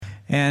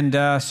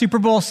And Super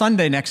Bowl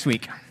Sunday next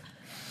week.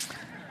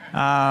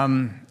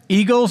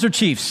 Eagles or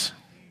Chiefs?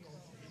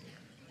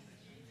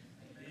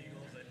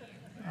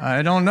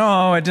 I don't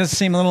know. It does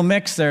seem a little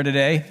mixed there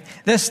today.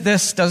 This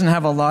doesn't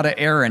have a lot of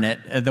air in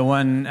it. The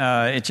one,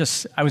 I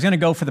was going to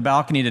go for the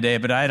balcony today,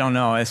 but I don't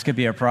know. This could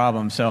be a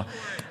problem. So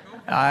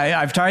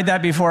I've tried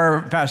that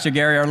before, Pastor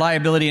Gary. Our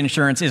liability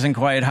insurance isn't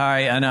quite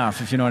high enough,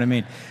 if you know what I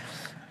mean.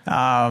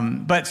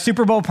 But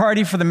Super Bowl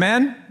party for the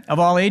men of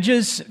all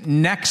ages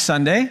next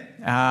Sunday.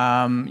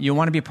 You'll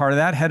want to be a part of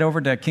that. Head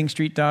over to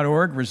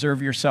kingstreet.org.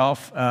 Reserve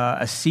yourself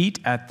a seat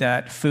at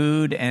that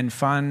food and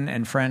fun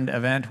and friend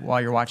event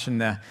while you're watching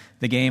the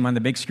game on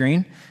the big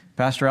screen.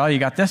 Pastor Al, you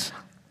got this?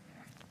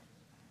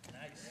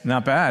 Nice.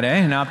 Not bad,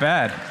 eh? Not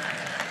bad.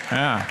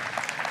 Yeah.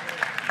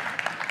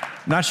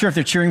 Not sure if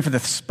they're cheering for the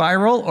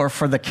spiral or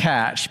for the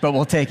catch, but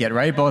we'll take it,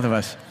 right? Both of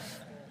us.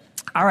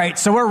 All right,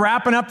 so we're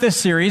wrapping up this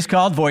series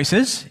called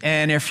Voices,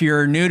 and if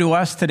you're new to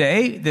us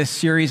today, this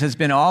series has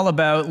been all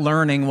about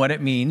learning what it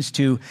means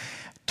to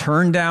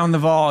turn down the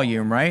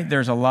volume, right?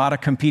 There's a lot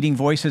of competing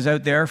voices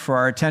out there for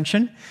our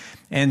attention,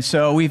 and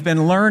so we've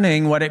been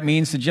learning what it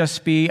means to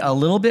just be a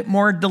little bit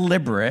more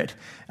deliberate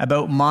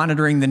about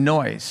monitoring the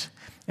noise.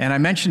 And I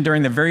mentioned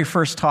during the very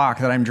first talk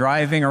that I'm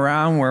driving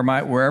around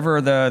wherever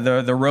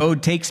the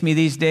road takes me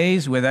these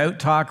days without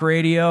talk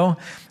radio.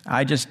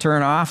 I just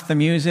turn off the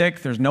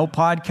music. There's no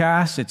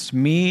podcast. It's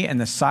me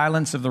and the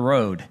silence of the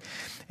road.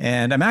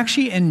 And I'm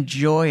actually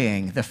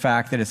enjoying the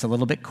fact that it's a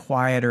little bit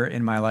quieter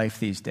in my life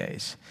these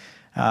days.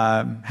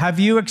 Have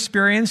you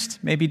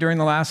experienced, maybe during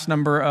the last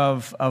number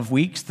of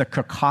weeks, the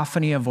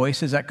cacophony of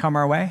voices that come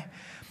our way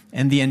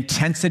and the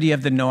intensity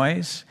of the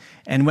noise?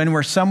 And when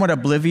we're somewhat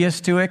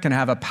oblivious to it, can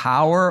have a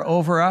power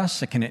over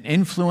us. It can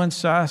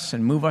influence us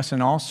and move us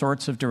in all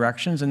sorts of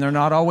directions, and they're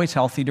not always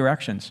healthy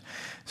directions.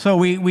 So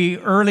we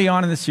early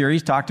on in the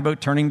series talked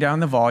about turning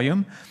down the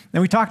volume.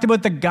 Then we talked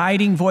about the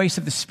guiding voice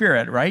of the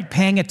Spirit, right?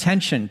 Paying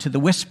attention to the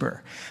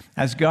whisper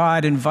as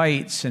God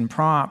invites and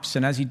prompts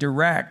and as He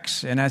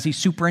directs and as He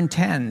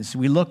superintends.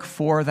 We look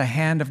for the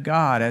hand of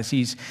God as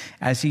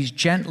He's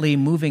gently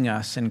moving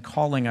us and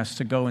calling us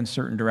to go in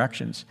certain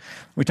directions.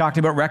 We talked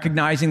about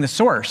recognizing the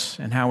source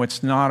and how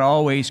it's not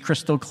always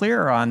crystal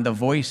clear on the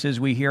voices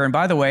we hear. And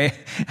by the way,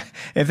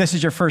 if this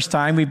is your first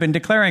time, we've been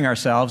declaring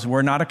ourselves.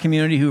 We're not a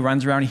community who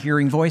runs around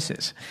hearing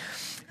voices.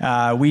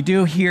 We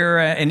do hear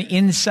an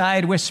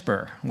inside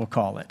whisper, we'll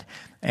call it.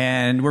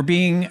 And we're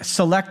being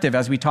selective,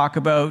 as we talk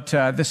about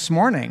this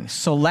morning,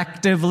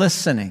 selective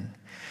listening.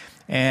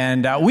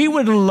 And we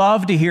would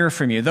love to hear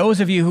from you. Those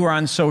of you who are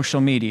on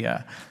social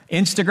media,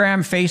 Instagram,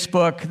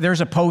 Facebook,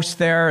 there's a post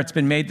there. It's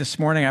been made this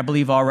morning, I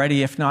believe,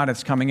 already. If not,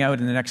 it's coming out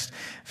in the next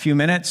few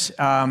minutes.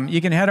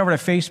 You can head over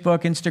to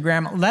Facebook,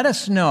 Instagram. Let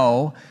us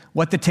know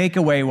what the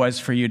takeaway was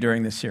for you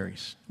during this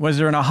series. Was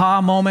there an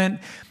aha moment?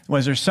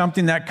 Was there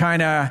something that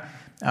kind of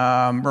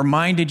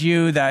reminded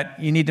you that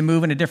you need to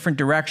move in a different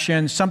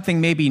direction,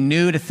 something maybe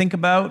new to think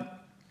about?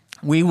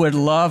 We would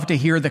love to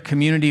hear the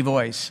community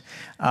voice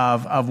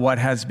of what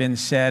has been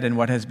said and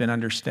what has been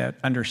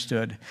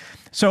understood.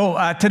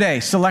 So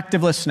today,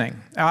 selective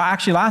listening.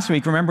 Actually, last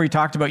week, remember we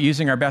talked about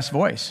using our best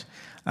voice.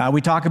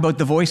 We talk about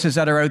the voices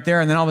that are out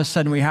there, and then all of a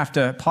sudden we have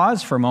to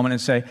pause for a moment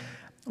and say,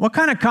 what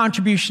kind of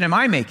contribution am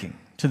I making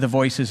to the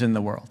voices in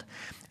the world?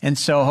 And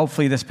so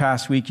hopefully this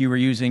past week you were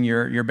using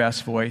your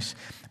best voice.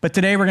 But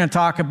today we're going to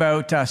talk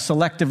about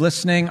selective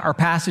listening. Our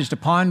passage to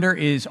ponder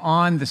is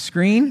on the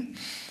screen.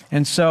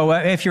 And so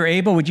if you're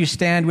able, would you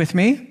stand with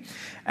me?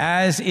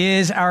 As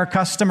is our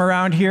custom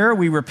around here,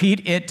 we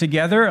repeat it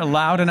together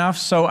loud enough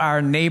so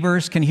our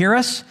neighbors can hear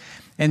us.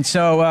 And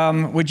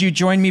so would you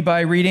join me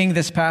by reading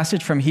this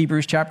passage from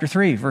Hebrews chapter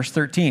 3, verse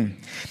 13.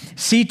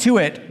 See to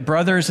it,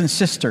 brothers and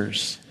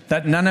sisters,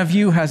 that none of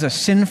you has a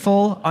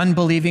sinful,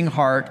 unbelieving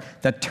heart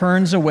that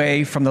turns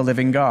away from the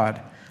living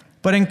God.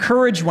 But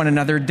encourage one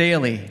another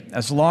daily,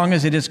 as long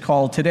as it is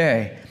called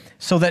today,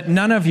 so that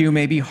none of you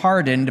may be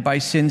hardened by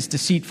sin's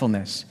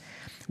deceitfulness.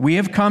 We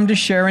have come to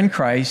share in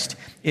Christ,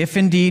 if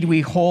indeed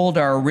we hold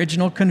our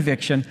original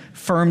conviction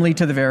firmly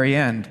to the very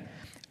end.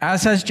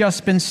 As has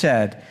just been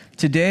said,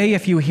 today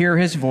if you hear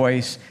His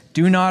voice,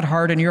 do not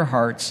harden your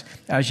hearts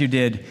as you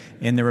did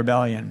in the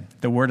rebellion.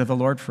 The word of the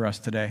Lord for us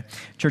today.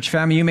 Church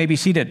family, you may be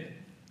seated.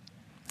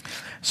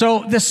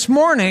 So this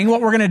morning,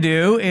 what we're going to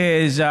do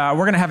is we're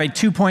going to have a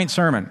 2-point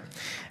sermon,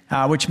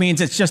 which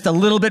means it's just a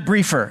little bit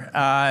briefer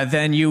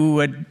than you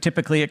would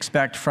typically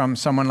expect from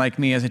someone like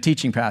me as a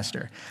teaching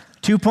pastor.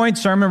 2-point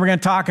sermon, we're going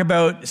to talk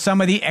about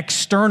some of the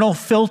external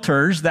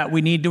filters that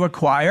we need to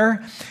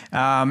acquire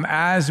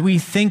as we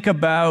think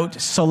about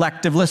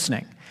selective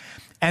listening.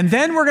 And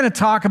then we're going to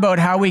talk about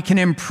how we can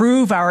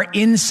improve our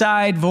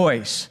inside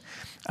voice.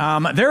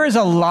 There is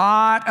a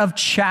lot of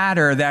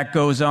chatter that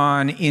goes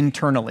on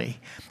internally.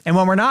 And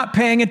when we're not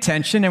paying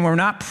attention and we're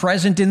not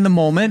present in the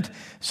moment,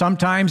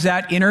 sometimes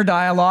that inner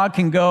dialogue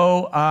can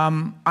go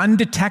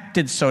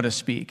undetected, so to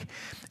speak.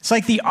 It's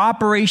like the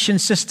operation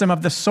system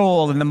of the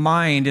soul and the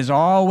mind is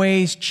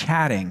always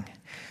chatting.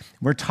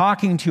 We're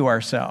talking to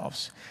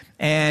ourselves.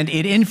 and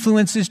it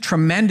influences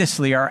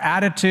tremendously our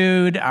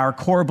attitude, our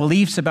core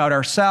beliefs about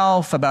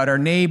ourselves, about our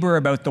neighbor,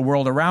 about the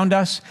world around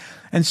us.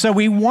 And so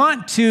we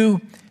want to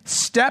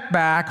step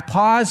back,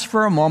 pause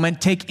for a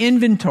moment, take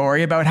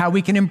inventory about how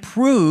we can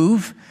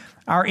improve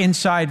our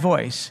inside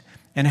voice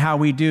and how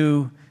we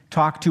do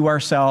talk to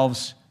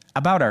ourselves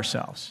about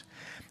ourselves.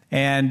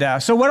 And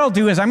so what I'll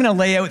do is I'm going to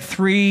lay out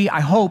 3,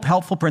 I hope,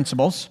 helpful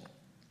principles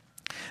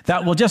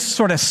that will just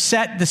sort of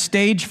set the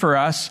stage for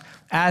us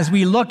as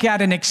we look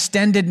at an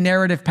extended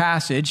narrative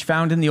passage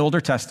found in the Older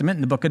Testament,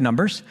 in the book of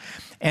Numbers.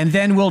 And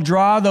then we'll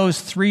draw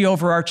those 3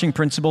 overarching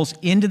principles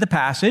into the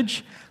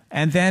passage,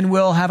 and then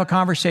we'll have a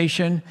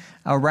conversation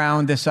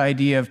around this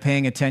idea of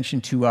paying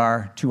attention to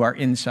our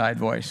inside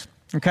voice.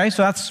 Okay,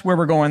 so that's where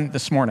we're going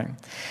this morning.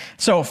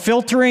 So,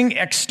 filtering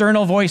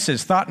external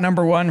voices, thought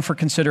number 1 for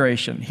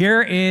consideration.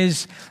 Here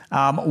is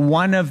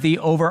one of the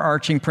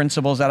overarching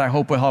principles that I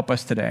hope will help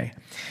us today.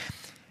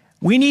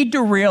 We need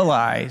to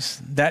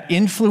realize that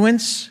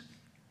influence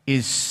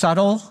is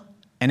subtle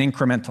and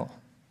incremental.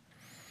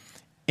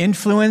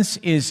 Influence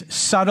is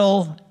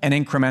subtle and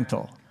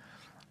incremental.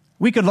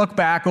 We could look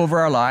back over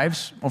our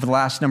lives, over the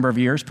last number of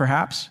years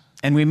perhaps,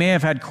 and we may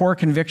have had core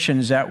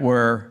convictions that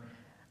were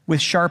with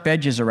sharp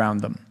edges around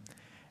them.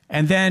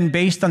 And then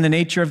based on the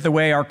nature of the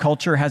way our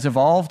culture has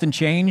evolved and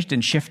changed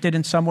and shifted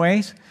in some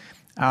ways,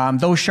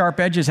 those sharp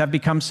edges have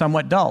become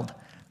somewhat dulled.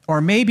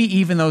 Or maybe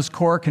even those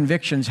core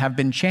convictions have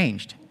been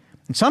changed.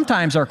 And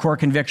sometimes our core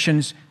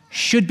convictions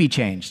should be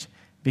changed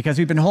because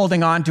we've been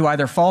holding on to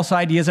either false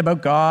ideas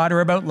about God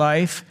or about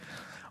life,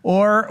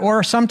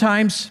 or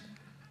sometimes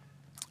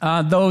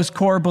those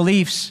core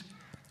beliefs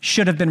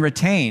should have been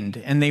retained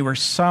and they were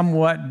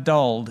somewhat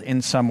dulled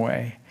in some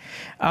way.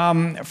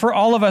 For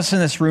all of us in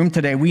this room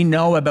today, we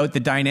know about the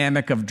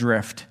dynamic of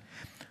drift.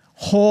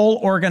 Whole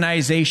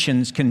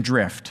organizations can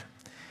drift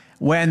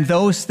when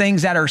those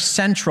things that are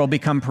central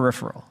become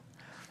peripheral.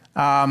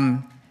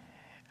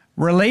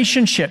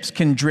 Relationships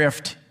can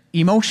drift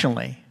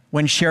emotionally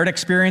when shared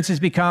experiences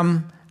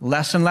become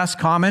less and less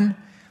common.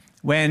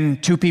 When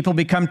 2 people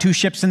become 2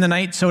 ships in the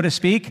night, so to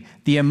speak,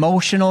 the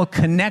emotional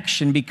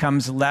connection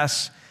becomes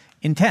less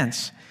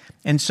intense.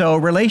 And so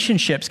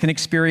relationships can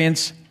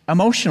experience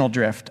emotional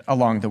drift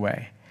along the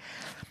way.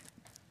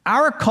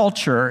 Our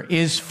culture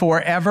is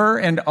forever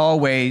and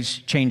always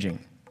changing.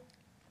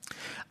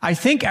 I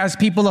think as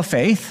people of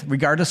faith,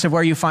 regardless of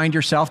where you find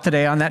yourself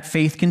today on that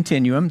faith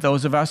continuum,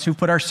 those of us who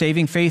put our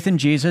saving faith in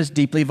Jesus,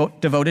 deeply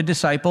devoted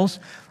disciples,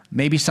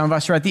 maybe some of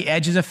us are at the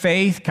edges of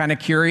faith, kind of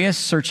curious,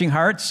 searching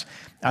hearts.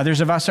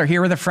 Others of us are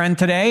here with a friend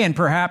today, and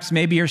perhaps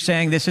maybe you're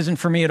saying, this isn't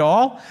for me at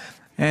all,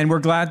 and we're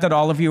glad that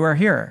all of you are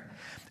here.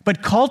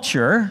 But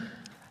culture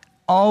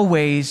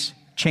always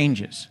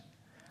changes.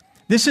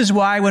 This is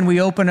why when we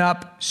open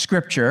up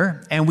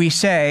Scripture and we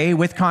say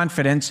with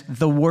confidence,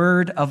 the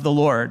word of the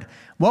Lord,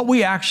 what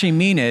we actually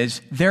mean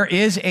is there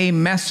is a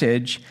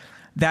message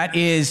that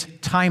is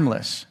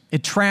timeless.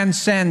 It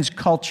transcends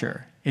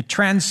culture. It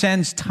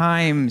transcends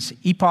times,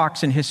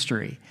 epochs in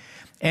history.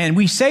 And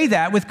we say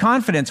that with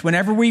confidence.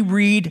 Whenever we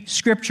read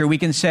Scripture, we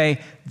can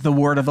say, the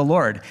word of the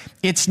Lord.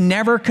 It's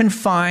never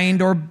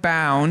confined or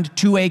bound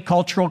to a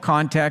cultural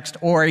context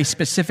or a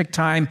specific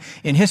time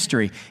in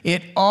history.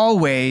 It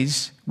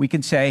always, we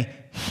can say,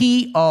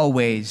 he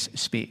always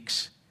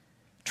speaks.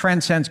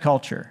 Transcends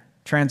culture,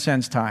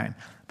 transcends time.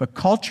 But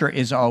culture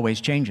is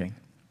always changing.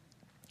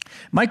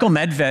 Michael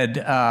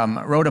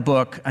Medved wrote a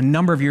book a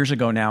number of years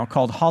ago now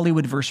called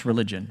Hollywood vs.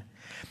 Religion.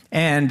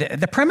 And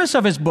the premise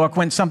of his book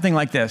went something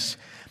like this.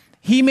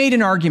 He made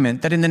an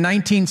argument that in the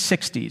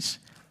 1960s,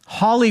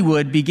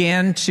 Hollywood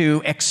began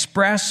to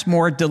express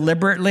more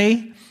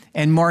deliberately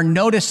and more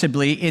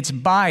noticeably its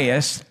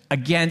bias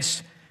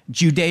against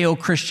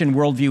Judeo-Christian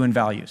worldview and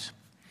values.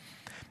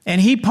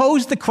 And he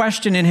posed the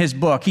question in his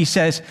book. He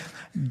says,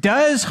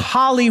 does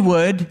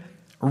Hollywood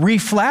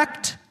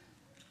reflect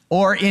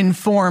or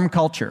inform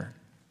culture?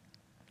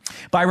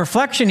 By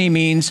reflection, he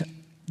means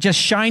just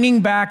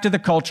shining back to the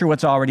culture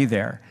what's already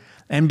there.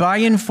 And by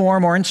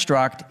inform or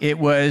instruct, it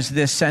was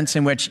this sense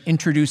in which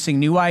introducing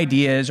new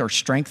ideas or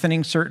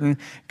strengthening certain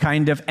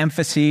kind of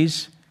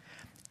emphases.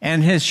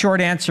 And his short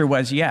answer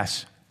was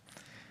yes.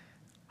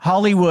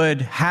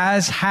 Hollywood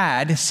has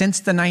had,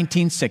 since the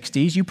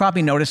 1960s, you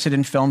probably notice it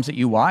in films that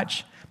you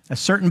watch, a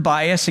certain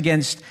bias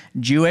against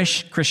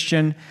Jewish,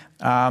 Christian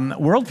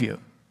worldview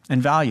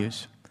and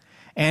values.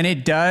 And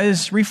it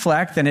does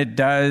reflect and it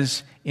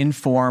does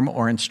inform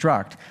or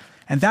instruct.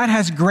 And that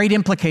has great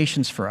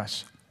implications for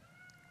us.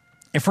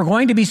 If we're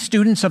going to be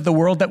students of the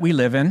world that we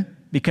live in,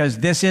 because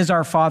this is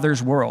our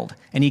Father's world,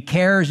 and he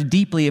cares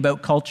deeply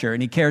about culture,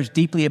 and he cares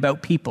deeply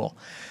about people,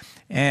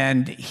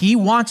 and he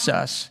wants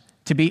us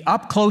to be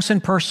up close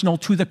and personal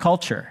to the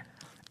culture,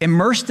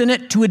 immersed in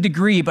it to a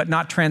degree, but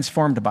not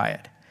transformed by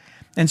it.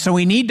 And so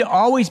we need to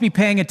always be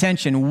paying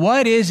attention.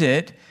 What is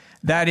it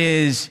that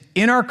is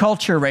in our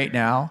culture right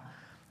now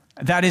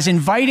that is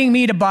inviting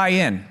me to buy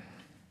in?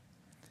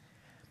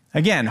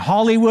 Again,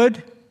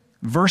 Hollywood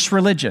versus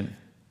religion.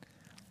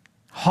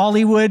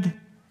 Hollywood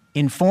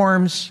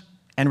informs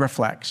and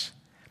reflects.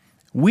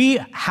 We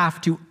have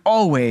to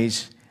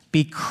always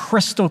be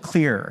crystal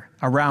clear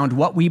around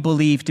what we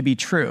believe to be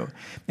true.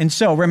 And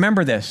so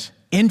remember this,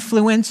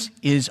 influence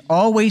is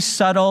always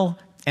subtle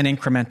and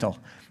incremental.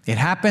 It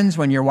happens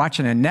when you're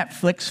watching a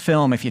Netflix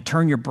film if you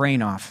turn your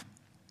brain off.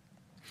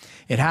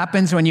 It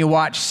happens when you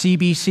watch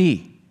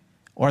CBC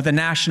or the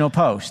National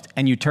Post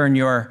and you turn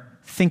your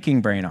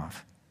thinking brain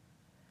off.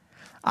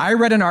 I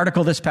read an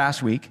article this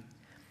past week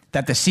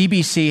that the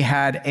CBC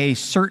had a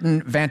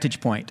certain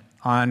vantage point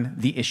on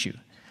the issue.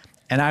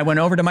 And I went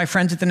over to my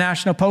friends at the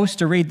National Post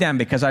to read them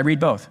because I read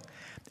both.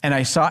 And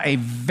I saw a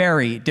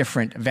very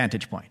different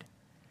vantage point.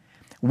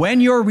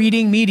 When you're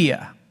reading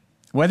media,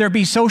 whether it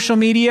be social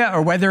media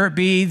or whether it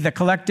be the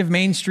collective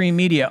mainstream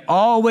media,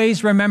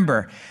 always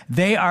remember,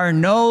 they are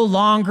no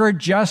longer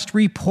just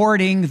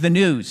reporting the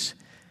news.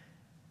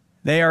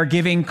 They are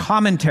giving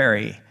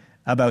commentary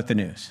about the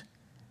news.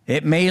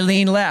 It may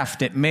lean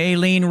left, it may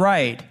lean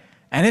right,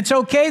 and it's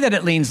okay that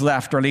it leans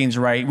left or leans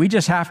right. We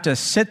just have to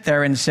sit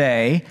there and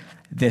say,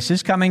 this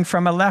is coming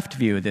from a left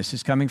view, this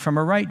is coming from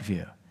a right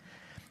view.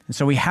 And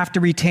so we have to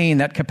retain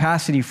that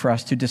capacity for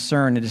us to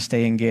discern and to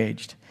stay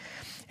engaged.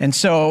 And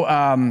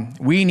so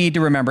we need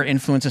to remember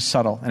influence is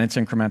subtle and it's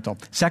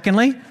incremental.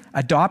 Secondly,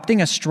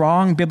 adopting a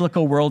strong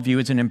biblical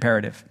worldview is an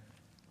imperative.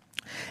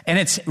 And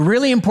it's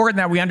really important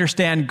that we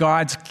understand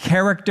God's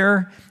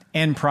character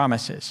and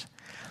promises.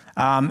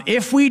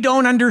 If we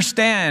don't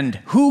understand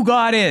who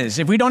God is,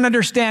 if we don't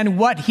understand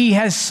what he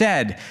has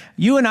said,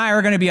 you and I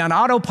are going to be on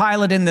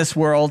autopilot in this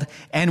world,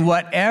 and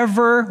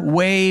whatever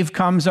wave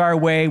comes our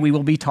way, we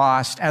will be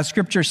tossed, as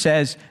Scripture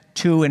says,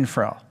 to and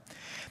fro.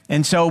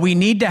 And so we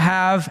need to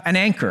have an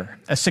anchor,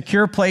 a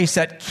secure place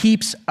that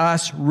keeps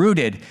us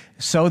rooted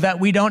so that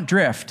we don't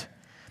drift.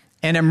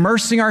 And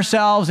immersing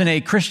ourselves in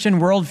a Christian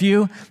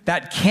worldview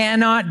that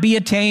cannot be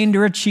attained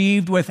or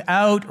achieved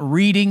without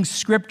reading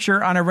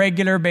Scripture on a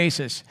regular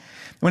basis.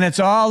 When it's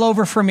all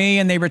over for me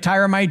and they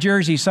retire my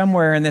jersey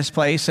somewhere in this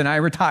place and I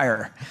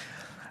retire,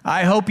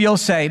 I hope you'll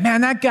say,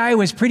 man, that guy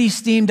was pretty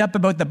steamed up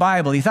about the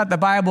Bible. He thought the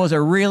Bible was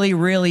a really,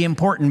 really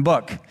important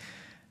book.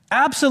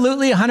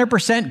 Absolutely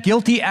 100%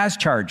 guilty as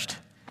charged.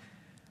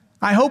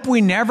 I hope we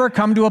never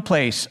come to a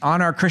place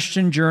on our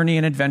Christian journey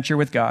and adventure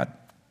with God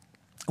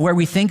where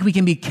we think we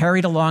can be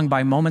carried along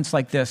by moments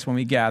like this when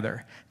we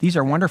gather. These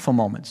are wonderful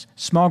moments.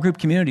 Small group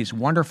communities,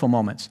 wonderful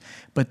moments.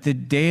 But the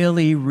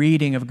daily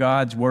reading of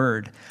God's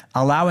word,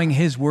 allowing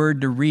his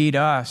word to read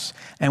us,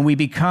 and we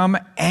become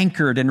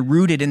anchored and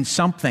rooted in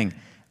something,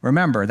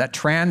 remember, that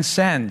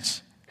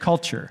transcends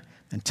culture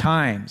and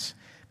times,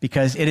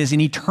 because it is an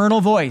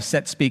eternal voice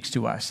that speaks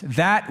to us,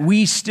 that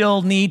we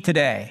still need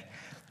today.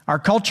 Our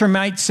culture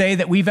might say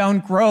that we've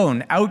outgrown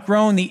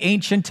the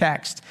ancient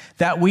text,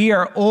 that we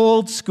are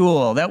old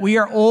school, that we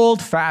are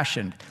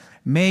old-fashioned.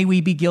 May we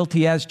be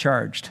guilty as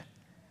charged,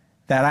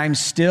 that I'm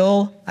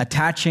still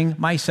attaching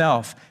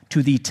myself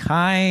to the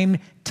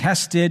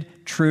time-tested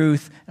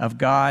truth of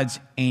God's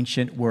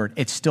ancient word.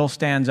 It still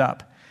stands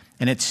up,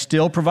 and it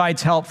still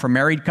provides help for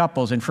married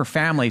couples and for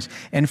families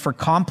and for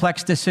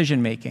complex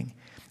decision-making.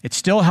 It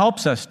still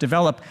helps us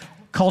develop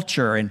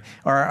culture and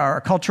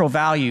our cultural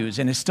values,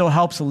 and it still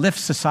helps lift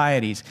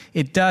societies.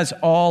 It does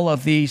all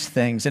of these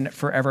things, and it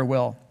forever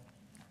will.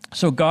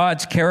 So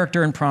God's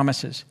character and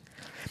promises.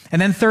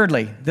 And then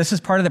thirdly, this is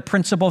part of the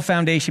principal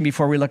foundation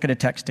before we look at a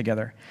text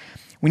together.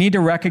 We need to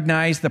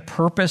recognize the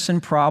purpose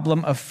and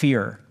problem of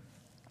fear.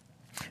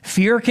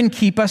 Fear can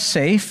keep us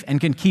safe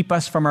and can keep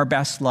us from our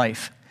best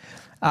life.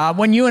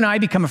 When you and I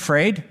become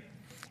afraid,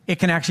 it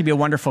can actually be a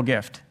wonderful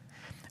gift.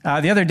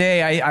 The other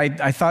day,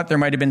 I thought there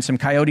might have been some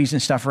coyotes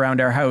and stuff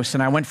around our house,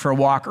 and I went for a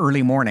walk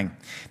early morning.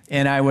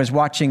 And I was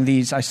watching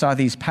I saw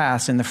these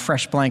paths in the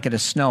fresh blanket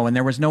of snow, and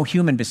there was no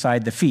human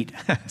beside the feet.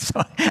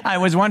 So I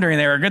was wondering,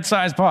 they were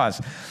good-sized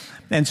paws.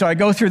 And so I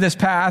go through this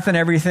path and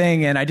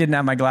everything, and I didn't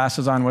have my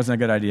glasses on, wasn't a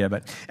good idea.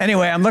 But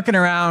anyway, I'm looking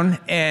around,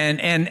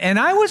 and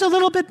I was a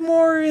little bit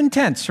more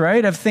intense,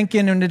 right? Of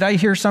thinking, did I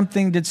hear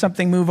something? Did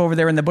something move over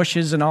there in the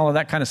bushes and all of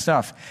that kind of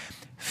stuff?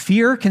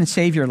 Fear can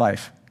save your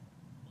life.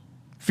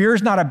 Fear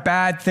is not a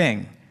bad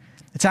thing.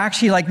 It's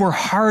actually like we're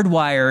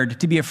hardwired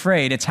to be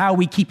afraid. It's how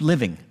we keep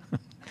living,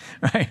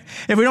 right?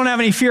 If we don't have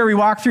any fear, we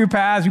walk through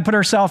paths, we put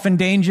ourselves in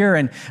danger,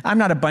 and I'm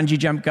not a bungee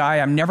jump guy.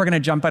 I'm never going to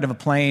jump out of a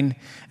plane.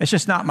 It's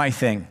just not my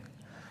thing.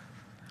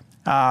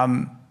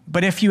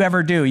 But if you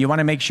ever do, you want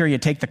to make sure you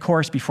take the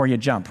course before you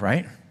jump,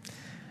 right?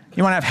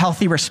 You want to have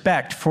healthy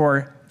respect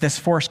for this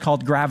force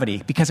called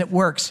gravity because it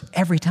works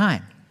every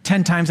time.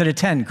 10 times out of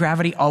 10,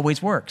 gravity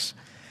always works.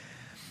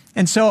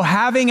 And so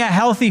having a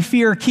healthy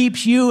fear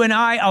keeps you and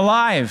I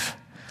alive.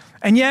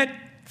 And yet,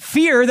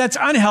 fear that's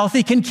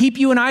unhealthy can keep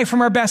you and I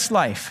from our best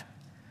life.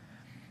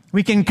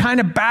 We can kind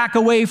of back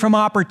away from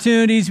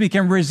opportunities. We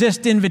can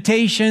resist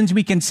invitations.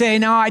 We can say,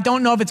 no, I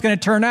don't know if it's going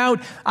to turn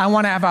out. I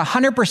want to have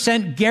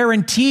 100%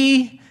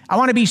 guarantee. I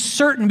want to be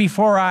certain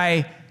before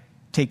I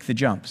take the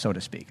jump, so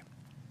to speak.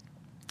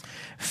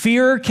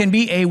 Fear can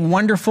be a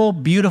wonderful,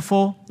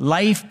 beautiful,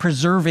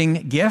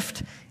 life-preserving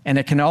gift and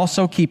it can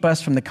also keep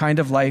us from the kind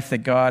of life that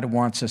God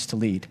wants us to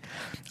lead.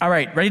 All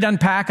right, ready to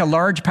unpack a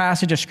large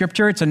passage of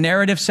Scripture? It's a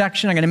narrative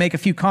section. I'm going to make a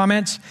few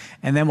comments,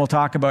 and then we'll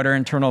talk about our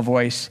internal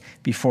voice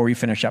before we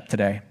finish up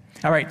today.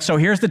 All right, so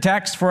here's the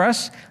text for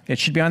us. It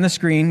should be on the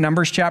screen,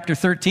 Numbers chapter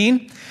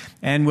 13,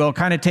 and we'll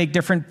kind of take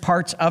different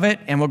parts of it,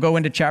 and we'll go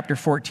into chapter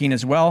 14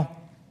 as well.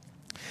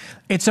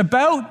 It's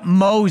about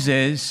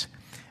Moses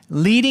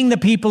leading the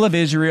people of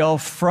Israel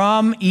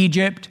from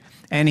Egypt,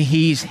 and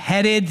he's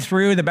headed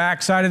through the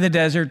backside of the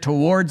desert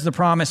towards the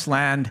promised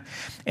land.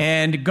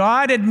 And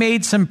God had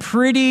made some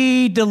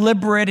pretty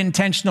deliberate,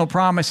 intentional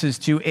promises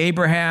to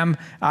Abraham,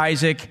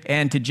 Isaac,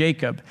 and to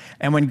Jacob.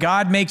 And when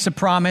God makes a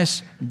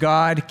promise,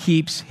 God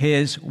keeps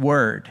his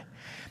word.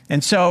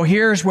 And so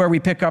here's where we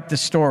pick up the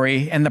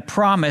story, and the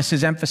promise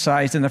is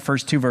emphasized in the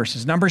first two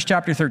verses. Numbers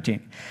chapter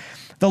 13.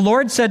 The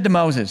Lord said to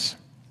Moses,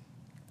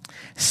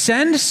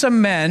 "Send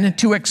some men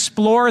to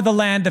explore the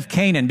land of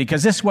Canaan,"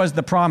 because this was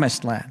the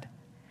promised land.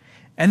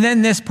 And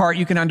then this part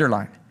you can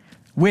underline,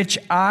 "which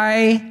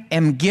I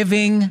am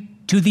giving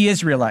to the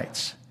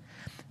Israelites."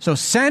 So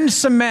send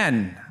some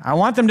men. I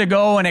want them to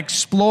go and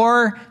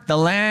explore the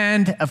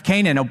land of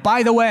Canaan. Oh,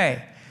 by the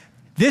way,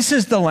 this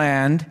is the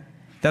land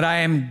that I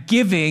am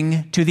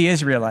giving to the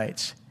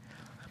Israelites.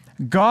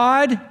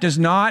 God does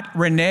not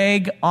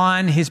renege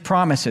on his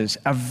promises,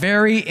 a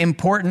very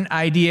important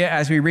idea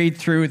as we read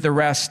through the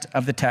rest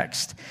of the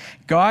text.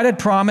 God had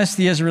promised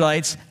the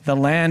Israelites the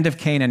land of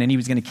Canaan, and he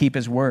was going to keep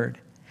his word.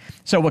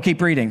 So we'll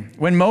keep reading.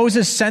 When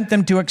Moses sent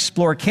them to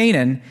explore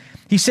Canaan,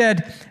 he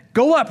said,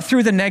 "Go up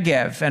through the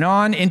Negev and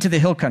on into the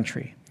hill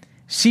country.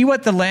 See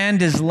what the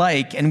land is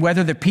like and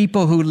whether the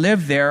people who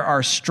live there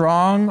are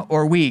strong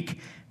or weak,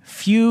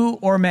 few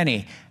or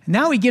many."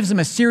 Now he gives them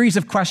a series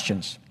of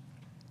questions.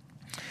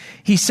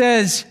 He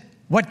says,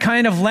 what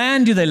kind of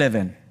land do they live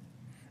in?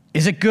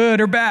 Is it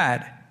good or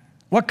bad?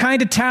 What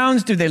kind of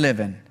towns do they live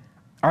in?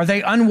 Are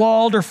they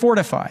unwalled or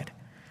fortified?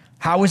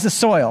 How is the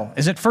soil?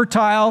 Is it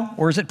fertile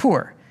or is it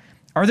poor?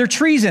 Are there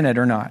trees in it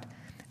or not?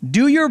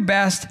 Do your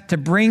best to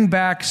bring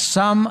back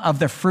some of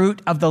the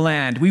fruit of the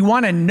land. We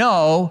want to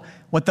know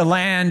what the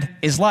land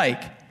is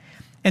like.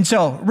 And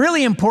so,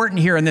 really important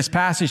here in this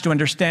passage to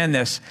understand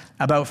this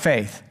about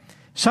faith.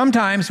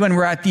 Sometimes when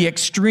we're at the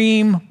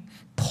extreme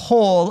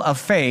pole of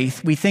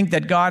faith, we think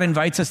that God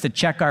invites us to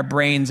check our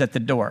brains at the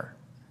door.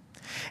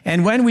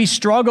 And when we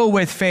struggle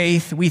with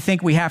faith, we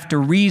think we have to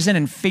reason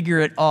and figure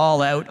it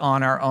all out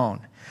on our own.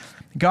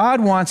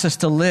 God wants us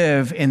to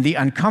live in the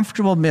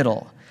uncomfortable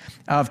middle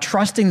of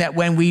trusting that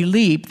when we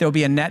leap, there'll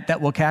be a net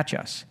that will catch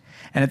us.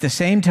 And at the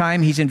same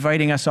time, he's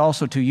inviting us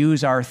also to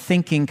use our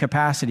thinking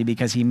capacity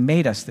because he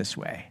made us this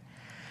way.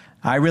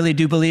 I really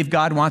do believe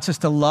God wants us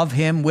to love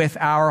him with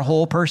our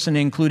whole person,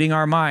 including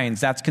our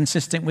minds. That's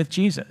consistent with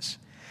Jesus.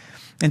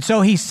 And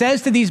so he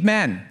says to these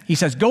men, he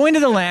says, go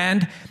into the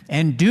land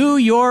and do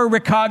your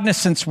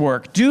recognizance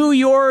work. Do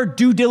your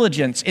due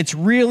diligence. It's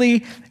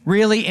really,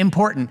 really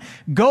important.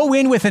 Go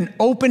in with an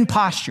open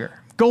posture.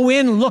 Go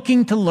in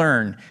looking to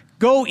learn.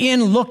 Go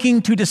in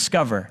looking to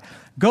discover.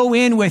 Go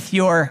in with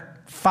your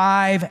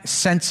 5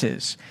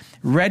 senses,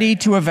 ready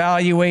to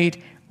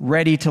evaluate,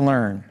 ready to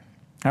learn.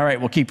 All right,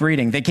 we'll keep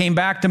reading. They came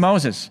back to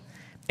Moses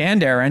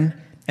and Aaron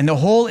and the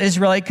whole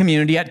Israelite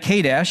community at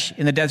Kadesh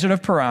in the desert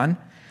of Paran.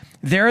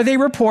 There they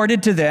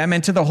reported to them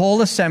and to the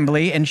whole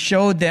assembly and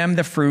showed them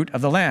the fruit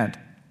of the land.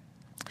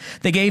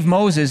 They gave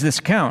Moses this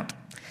account.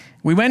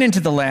 We went into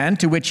the land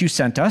to which you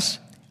sent us,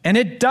 and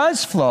it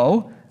does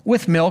flow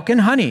with milk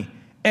and honey,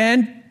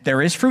 and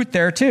there is fruit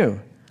there too.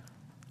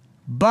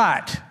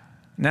 But,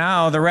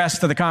 now the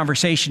rest of the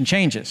conversation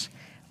changes.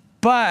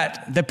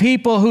 But the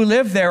people who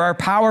live there are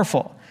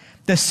powerful.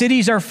 The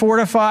cities are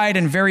fortified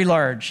and very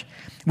large.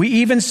 We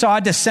even saw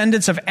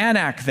descendants of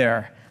Anak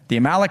there. The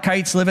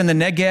Amalekites live in the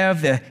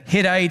Negev, the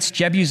Hittites,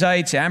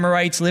 Jebusites,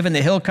 Amorites live in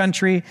the hill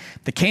country.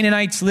 The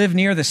Canaanites live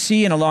near the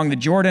sea and along the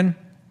Jordan.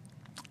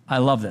 I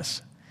love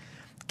this.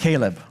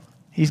 Caleb,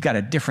 he's got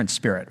a different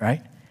spirit,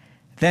 right?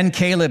 Then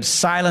Caleb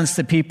silenced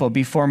the people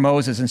before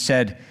Moses and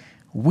said,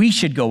 we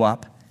should go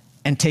up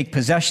and take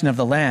possession of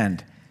the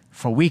land,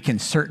 for we can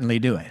certainly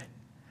do it.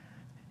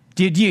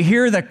 Did you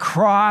hear the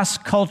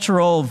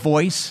cross-cultural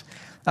voice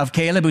of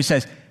Caleb who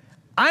says,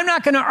 I'm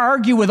not going to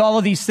argue with all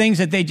of these things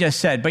that they just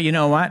said, but you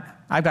know what?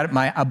 I've got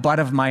a butt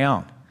of my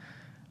own.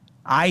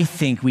 I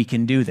think we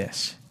can do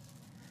this.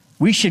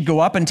 We should go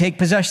up and take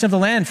possession of the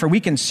land, for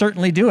we can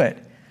certainly do it.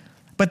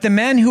 But the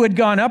men who had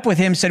gone up with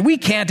him said, we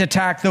can't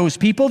attack those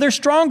people. They're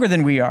stronger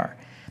than we are.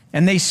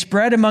 And they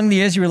spread among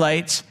the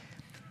Israelites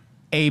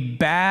a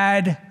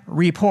bad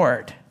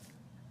report.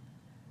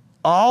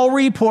 All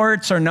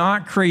reports are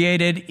not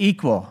created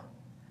equal.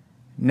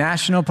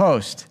 National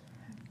Post,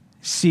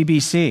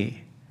 CBC.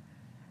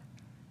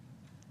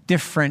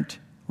 Different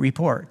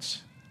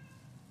reports.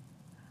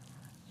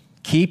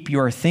 Keep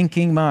your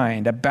thinking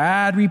mind. A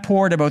bad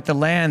report about the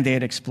land they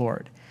had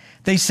explored.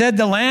 They said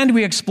the land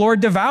we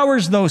explored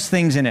devours those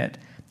things in it.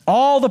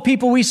 All the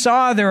people we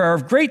saw there are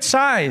of great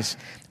size.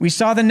 We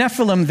saw the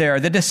Nephilim there,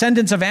 the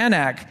descendants of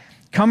Anak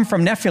come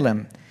from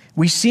Nephilim.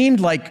 We seemed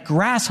like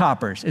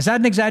grasshoppers. Is that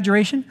an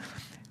exaggeration?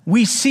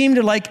 We seemed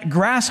like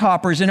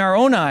grasshoppers in our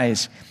own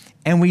eyes,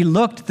 and we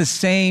looked the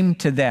same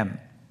to them.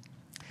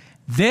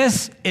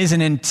 This is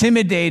an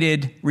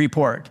intimidated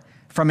report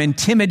from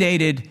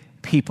intimidated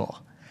people.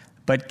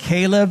 But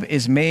Caleb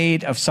is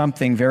made of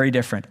something very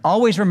different.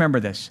 Always remember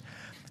this.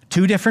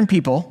 Two different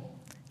people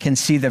can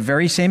see the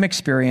very same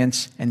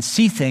experience and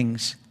see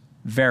things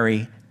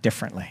very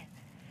differently.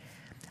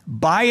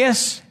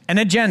 Bias and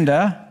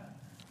agenda,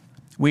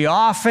 we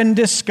often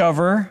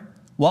discover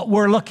what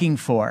we're looking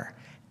for.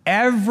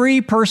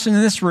 Every person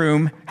in this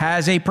room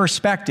has a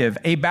perspective,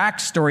 a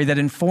backstory that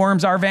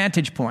informs our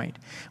vantage point.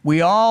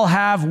 We all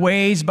have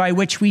ways by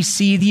which we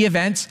see the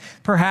events,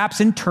 perhaps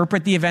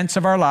interpret the events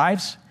of our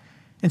lives.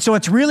 And so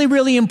it's really,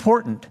 really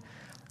important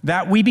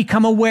that we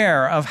become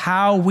aware of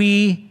how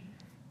we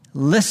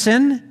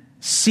listen,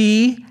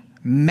 see,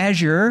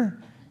 measure,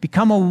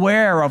 become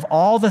aware of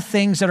all the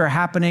things that are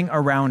happening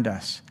around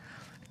us.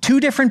 Two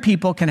different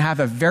people can have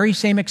a very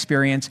same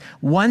experience.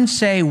 One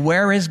say,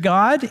 "Where is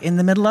God?" in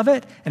the middle of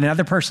it, and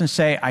another person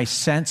say, "I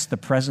sense the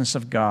presence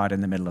of God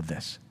in the middle of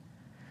this."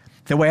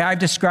 The way I've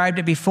described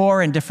it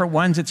before in different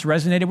ones, it's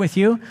resonated with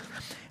you.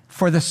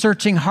 For the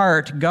searching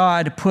heart,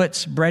 God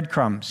puts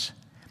breadcrumbs.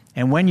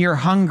 And when you're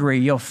hungry,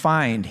 you'll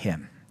find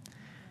him.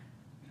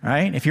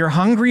 Right? If you're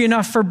hungry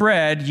enough for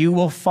bread, you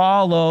will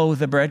follow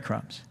the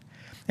breadcrumbs.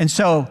 And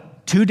so,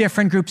 two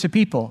different groups of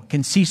people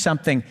can see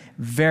something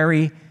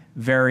very,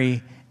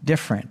 very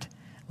different.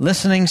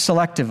 Listening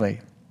selectively.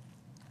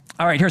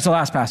 All right, here's the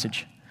last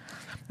passage.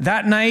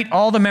 That night,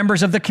 all the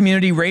members of the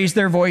community raised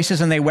their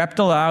voices and they wept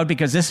aloud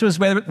because this was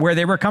where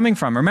they were coming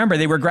from. Remember,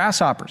 they were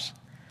grasshoppers.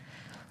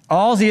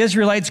 All the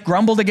Israelites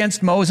grumbled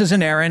against Moses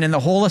and Aaron, and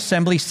the whole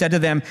assembly said to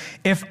them,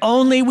 "If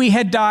only we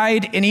had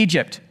died in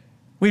Egypt.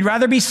 We'd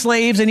rather be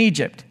slaves in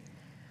Egypt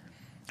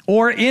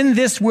or in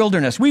this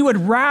wilderness. We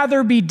would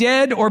rather be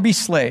dead or be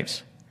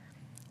slaves.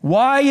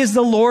 Why is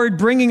the Lord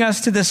bringing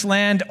us to this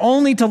land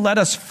only to let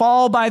us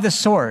fall by the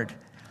sword?"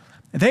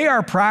 They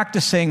are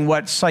practicing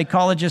what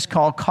psychologists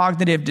call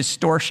cognitive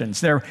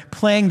distortions. They're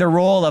playing the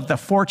role of the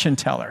fortune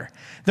teller.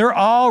 They're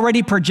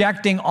already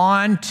projecting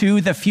onto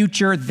the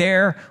future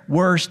their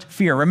worst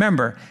fear.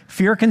 Remember,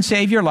 fear can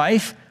save your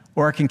life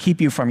or it can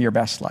keep you from your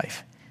best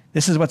life.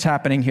 This is what's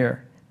happening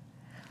here.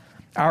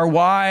 Our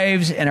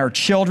wives and our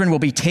children will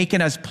be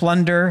taken as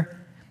plunder.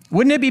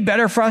 Wouldn't it be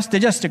better for us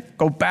to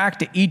go back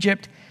to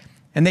Egypt?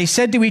 And they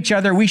said to each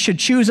other, "We should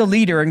choose a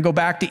leader and go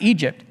back to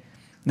Egypt."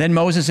 Then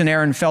Moses and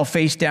Aaron fell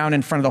face down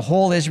in front of the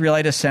whole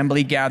Israelite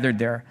assembly gathered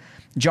there.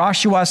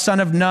 Joshua, son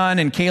of Nun,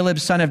 and Caleb,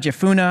 son of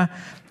Jephunneh,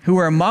 who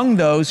were among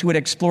those who had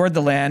explored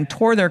the land,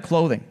 tore their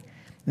clothing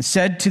and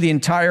said to the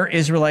entire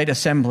Israelite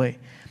assembly,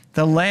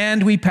 "The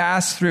land we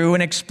passed through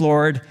and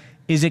explored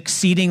is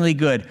exceedingly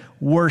good.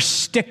 We're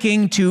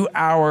sticking to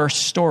our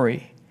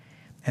story."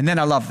 And then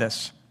I love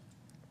this.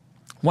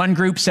 One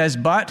group says,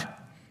 "But."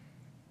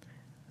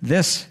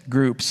 This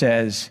group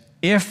says,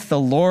 "If the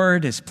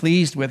Lord is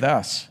pleased with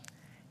us,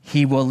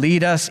 he will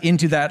lead us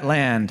into that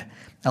land,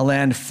 a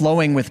land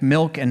flowing with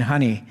milk and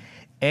honey,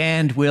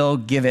 and will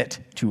give it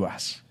to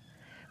us.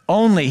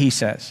 Only," he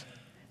says,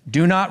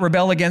 "do not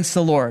rebel against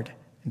the Lord.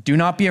 Do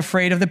not be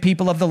afraid of the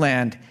people of the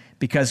land,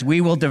 because we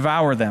will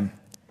devour them.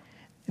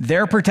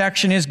 Their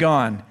protection is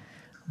gone.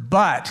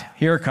 But,"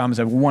 here comes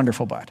a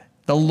wonderful but,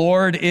 "the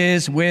Lord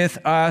is with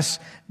us.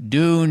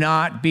 Do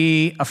not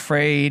be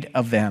afraid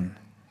of them."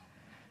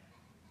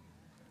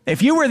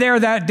 If you were there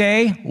that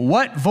day,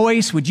 what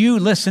voice would you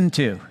listen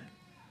to?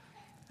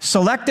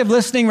 Selective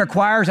listening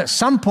requires at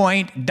some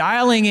point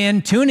dialing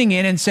in, tuning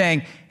in, and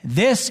saying,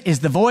 "This is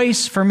the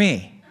voice for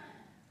me."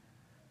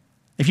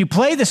 If you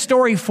play the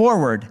story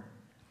forward,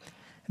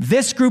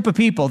 this group of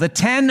people, the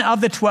 10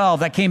 of the 12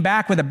 that came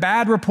back with a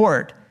bad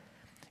report,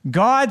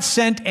 God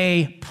sent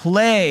a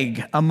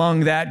plague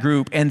among that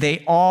group, and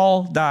they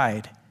all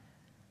died.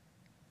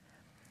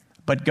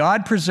 But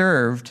God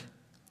preserved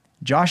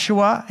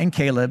Joshua and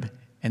Caleb,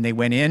 and they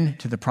went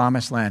into the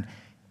promised land.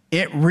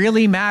 It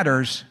really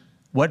matters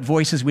what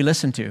voices we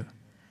listen to.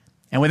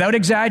 And without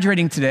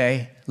exaggerating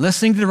today,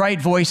 listening to the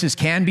right voices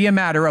can be a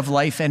matter of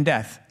life and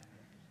death.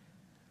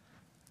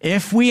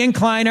 If we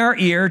incline our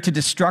ear to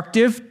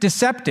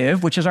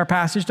deceptive, which is our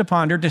passage to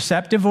ponder,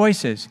 deceptive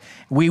voices,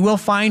 we will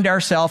find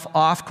ourselves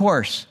off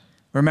course.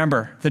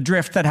 Remember, the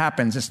drift that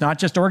happens. It's not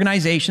just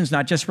organizations,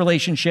 not just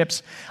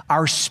relationships.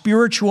 Our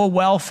spiritual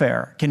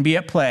welfare can be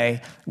at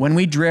play when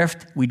we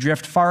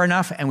drift far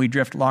enough and we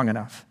drift long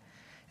enough.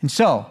 And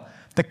so,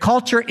 the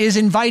culture is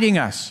inviting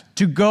us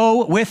to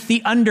go with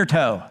the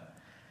undertow.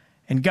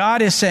 And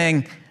God is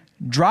saying,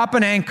 drop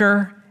an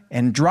anchor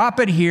and drop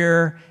it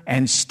here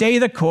and stay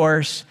the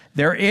course.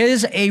 There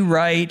is a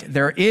right,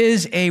 there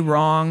is a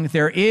wrong,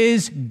 there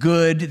is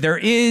good, there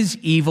is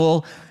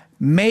evil.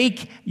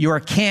 Make your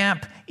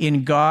camp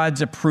in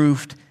God's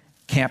approved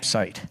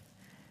campsite.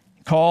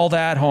 Call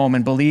that home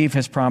and believe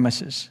his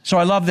promises. So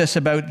I love this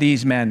about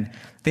these men.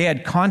 They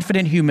had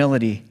confident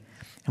humility.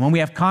 And when we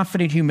have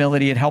confident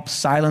humility, it helps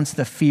silence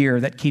the fear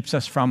that keeps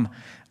us from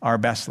our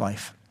best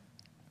life.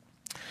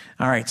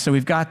 All right, so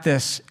we've got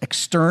this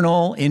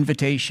external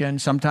invitation.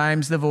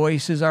 Sometimes the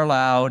voices are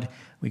loud.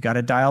 We got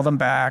to dial them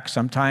back.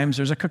 Sometimes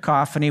there's a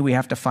cacophony. We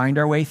have to find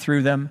our way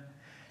through them.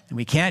 And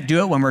we can't do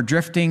it when we're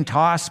drifting,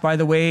 tossed by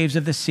the waves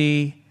of the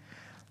sea.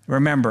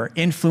 Remember,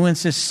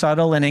 influence is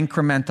subtle and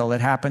incremental. It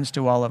happens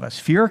to all of us.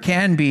 Fear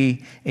can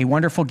be a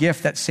wonderful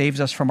gift that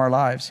saves us from our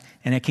lives,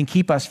 and it can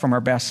keep us from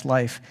our best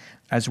life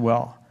as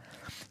well.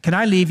 Can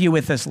I leave you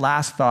with this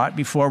last thought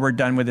before we're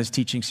done with this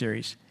teaching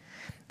series?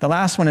 The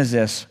last one is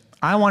this.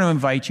 I want to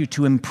invite you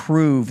to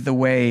improve the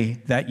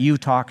way that you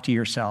talk to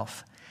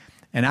yourself.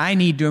 And I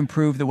need to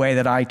improve the way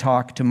that I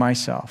talk to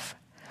myself.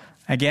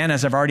 Again,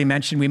 as I've already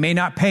mentioned, we may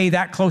not pay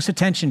that close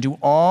attention to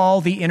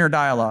all the inner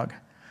dialogue.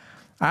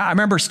 I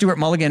remember Stuart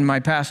Mulligan, my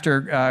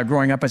pastor,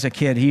 growing up as a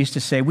kid, he used to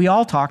say, we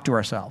all talk to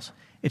ourselves.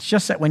 It's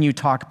just that when you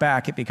talk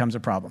back, it becomes a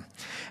problem.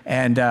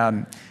 And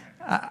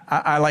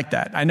I like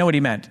that. I know what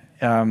he meant,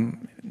 the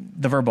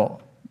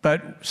verbal.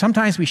 But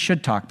sometimes we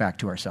should talk back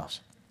to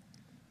ourselves.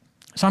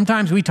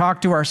 Sometimes we talk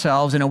to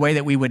ourselves in a way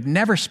that we would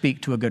never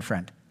speak to a good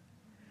friend.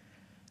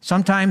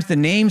 Sometimes the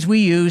names we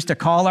use to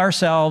call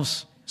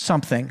ourselves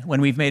something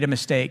when we've made a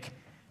mistake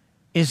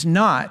is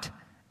not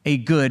a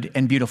good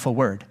and beautiful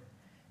word.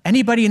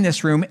 Anybody in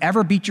this room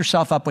ever beat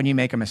yourself up when you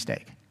make a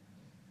mistake?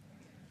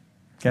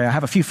 Okay, I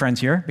have a few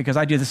friends here because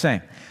I do the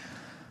same.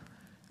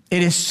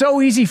 It is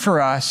so easy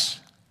for us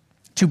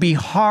to be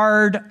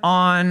hard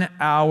on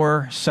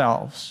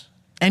ourselves.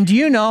 And do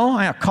you know,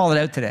 I'll call it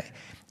out today,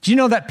 do you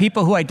know that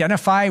people who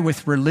identify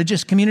with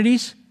religious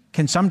communities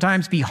can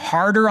sometimes be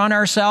harder on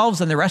ourselves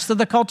than the rest of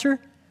the culture?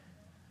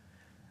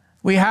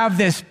 We have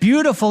this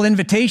beautiful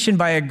invitation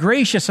by a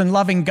gracious and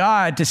loving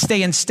God to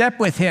stay in step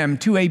with him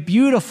to a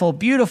beautiful,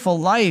 beautiful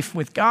life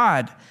with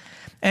God.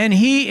 And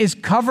he is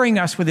covering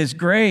us with his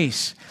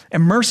grace,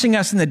 immersing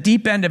us in the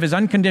deep end of his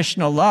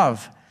unconditional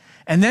love.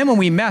 And then when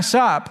we mess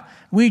up,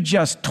 we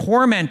just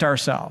torment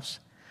ourselves.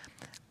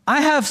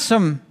 I have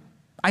some,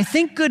 I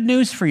think, good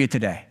news for you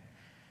today.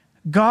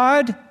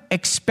 God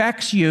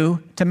expects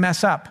you to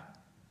mess up.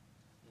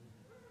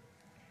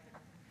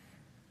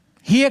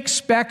 He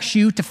expects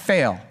you to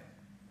fail.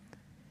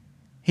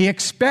 He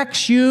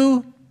expects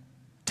you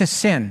to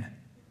sin.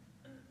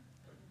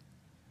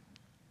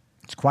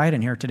 It's quiet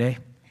in here today.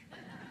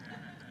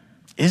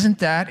 Isn't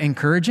that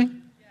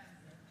encouraging?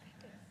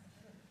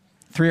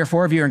 3 or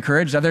 4 of you are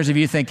encouraged. Others of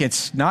you think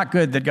it's not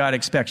good that God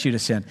expects you to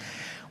sin.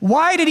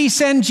 Why did he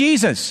send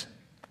Jesus?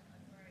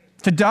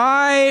 To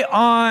die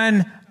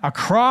on a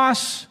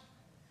cross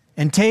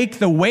and take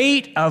the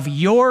weight of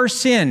your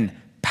sin,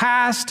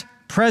 past,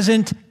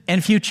 present,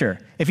 and future,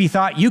 if he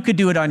thought you could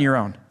do it on your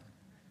own.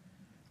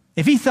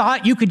 If he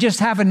thought you could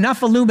just have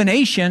enough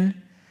illumination,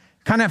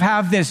 kind of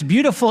have this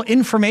beautiful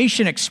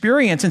information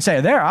experience and say,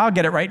 there, I'll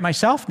get it right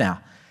myself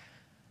now,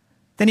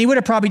 then he would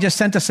have probably just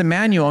sent us a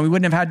manual and we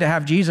wouldn't have had to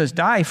have Jesus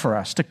die for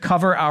us to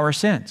cover our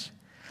sins.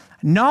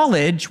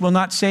 Knowledge will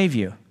not save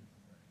you.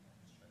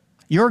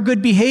 Your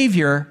good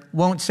behavior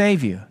won't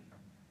save you.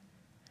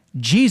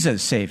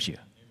 Jesus saves you.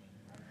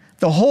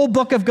 The whole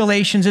book of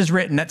Galatians is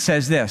written that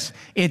says this,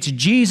 it's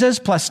Jesus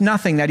plus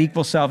nothing that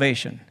equals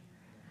salvation.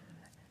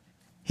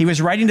 He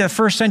was writing to the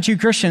first century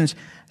Christians,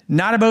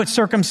 not about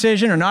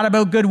circumcision or not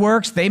about good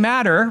works. They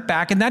matter.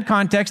 Back in that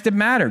context, it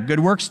mattered. Good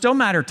works still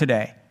matter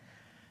today.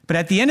 But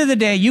at the end of the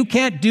day, you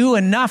can't do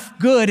enough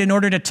good in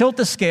order to tilt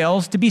the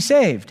scales to be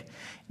saved.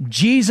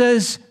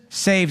 Jesus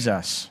saves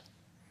us.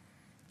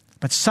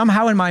 But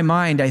somehow in my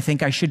mind, I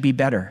think I should be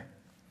better.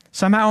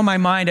 Somehow in my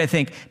mind, I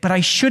think, but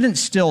I shouldn't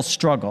still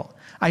struggle.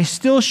 I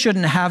still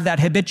shouldn't have that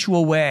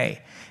habitual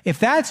way. If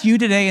that's you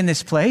today in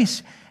this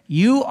place,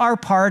 you are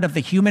part of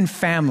the human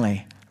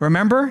family.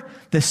 Remember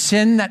the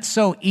sin that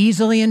so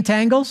easily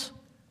entangles?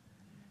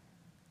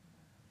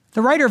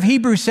 The writer of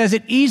Hebrews says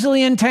it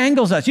easily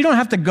entangles us. You don't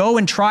have to go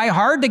and try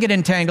hard to get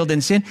entangled in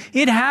sin.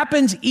 It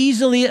happens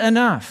easily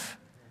enough.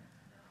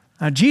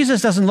 Now,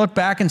 Jesus doesn't look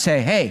back and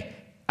say, hey,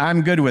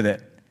 I'm good with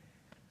it.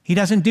 He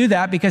doesn't do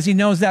that because he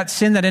knows that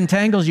sin that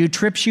entangles you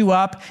trips you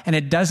up and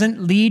it doesn't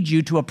lead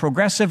you to a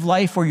progressive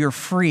life where you're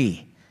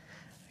free.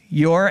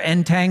 You're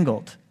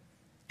entangled.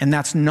 And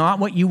that's not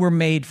what you were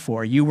made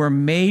for. You were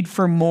made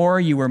for more.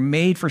 You were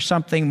made for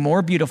something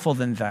more beautiful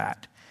than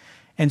that.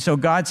 And so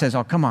God says,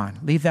 oh, come on,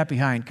 leave that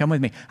behind. Come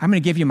with me. I'm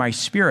going to give you my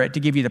spirit to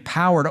give you the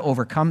power to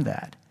overcome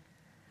that.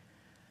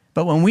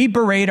 But when we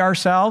berate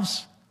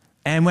ourselves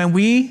and when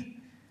we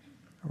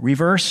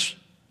reverse,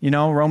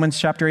 Romans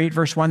chapter 8,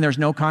 verse 1, there's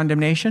no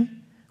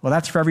condemnation. Well,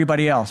 that's for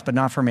everybody else, but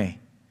not for me.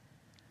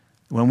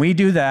 When we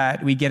do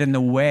that, we get in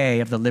the way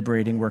of the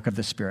liberating work of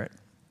the Spirit.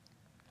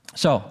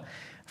 So,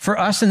 for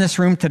us in this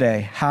room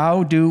today,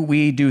 how do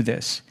we do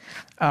this?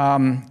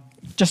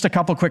 Just a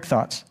couple quick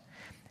thoughts.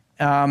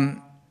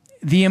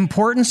 The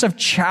importance of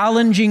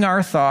challenging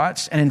our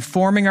thoughts and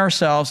informing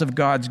ourselves of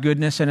God's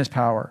goodness and his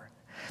power.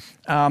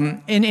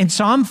 In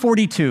Psalm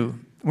 42,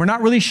 we're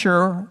not really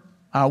sure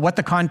what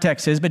the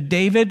context is, but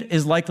David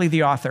is likely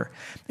the author.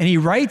 And he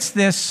writes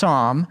this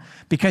psalm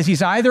because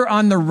he's either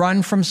on the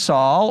run from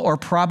Saul or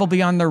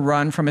probably on the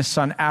run from his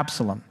son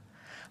Absalom.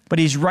 But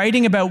he's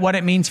writing about what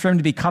it means for him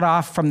to be cut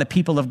off from the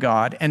people of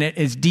God, and it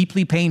is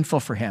deeply painful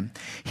for him.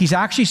 He's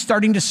actually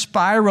starting to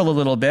spiral a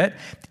little bit,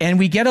 and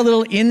we get a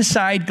little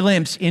inside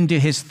glimpse into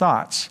his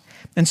thoughts.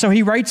 And so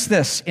he writes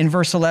this in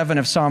verse 11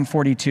 of Psalm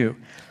 42.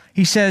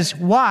 He says,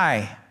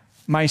 "Why,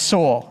 my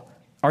soul,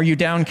 are you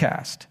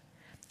downcast?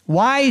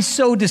 Why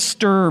so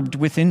disturbed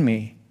within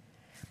me?"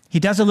 He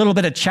does a little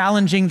bit of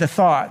challenging the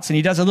thoughts, and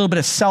he does a little bit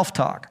of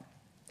self-talk.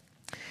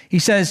 He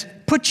says,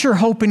 "Put your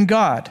hope in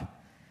God,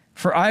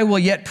 for I will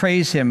yet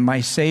praise him,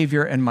 my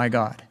Savior and my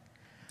God."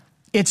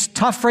 It's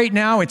tough right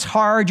now. It's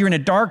hard. You're in a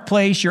dark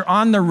place. You're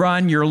on the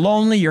run. You're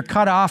lonely. You're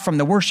cut off from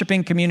the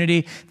worshiping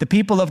community, the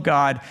people of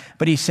God.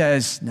 But he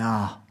says,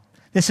 no,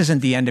 this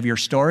isn't the end of your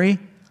story.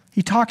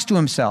 He talks to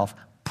himself.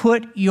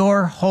 Put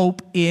your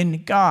hope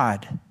in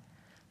God.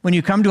 When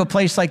you come to a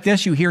place like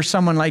this, you hear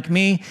someone like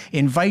me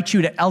invite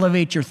you to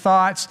elevate your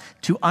thoughts,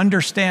 to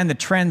understand the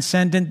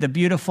transcendent, the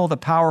beautiful, the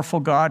powerful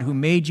God who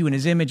made you in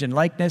his image and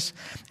likeness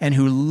and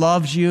who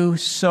loves you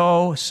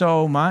so,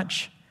 so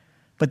much.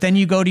 But then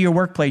you go to your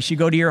workplace, you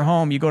go to your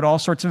home, you go to all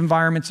sorts of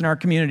environments in our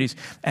communities,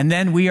 and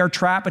then we are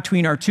trapped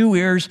between our two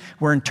ears.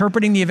 We're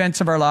interpreting the events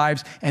of our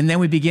lives, and then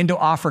we begin to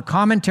offer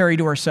commentary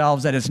to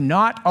ourselves that is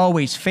not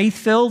always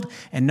faith-filled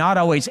and not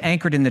always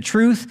anchored in the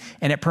truth,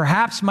 and it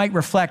perhaps might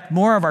reflect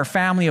more of our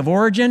family of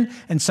origin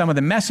and some of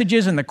the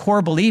messages and the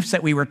core beliefs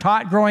that we were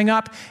taught growing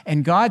up.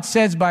 And God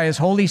says by his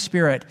Holy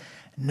Spirit,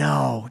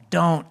 no,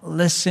 don't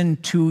listen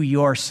to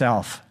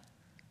yourself.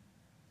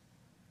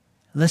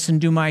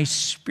 Listen to my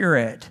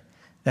Spirit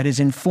that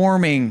is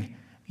informing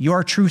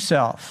your true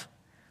self,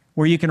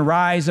 where you can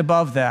rise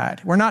above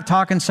that. We're not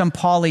talking some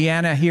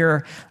Pollyanna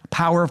here,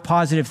 power of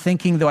positive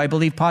thinking, though I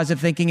believe positive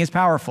thinking is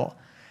powerful.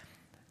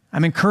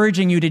 I'm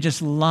encouraging you to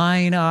just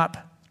line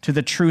up to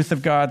the truth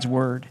of God's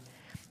word.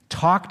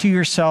 Talk to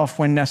yourself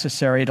when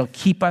necessary. It'll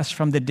keep us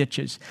from the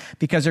ditches,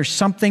 because there's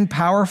something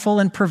powerful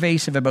and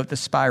pervasive about the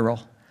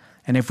spiral.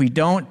 And if we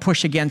don't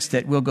push against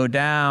it, we'll go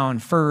down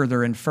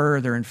further and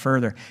further and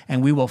further,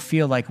 and we will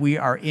feel like we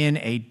are in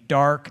a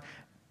dark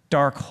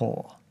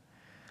hole.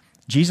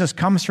 Jesus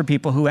comes for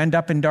people who end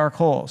up in dark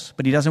holes,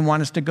 but he doesn't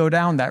want us to go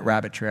down that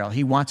rabbit trail.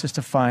 He wants us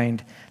to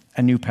find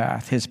a new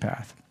path, his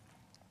path.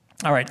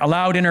 All right, a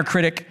loud inner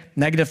critic,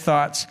 negative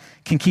thoughts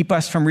can keep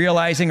us from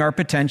realizing our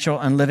potential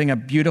and living a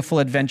beautiful,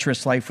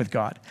 adventurous life with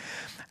God.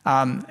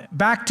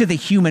 Back to the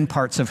human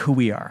parts of who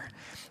we are.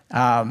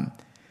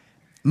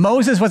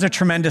 Moses was a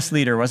tremendous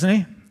leader, wasn't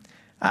he?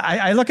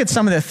 I look at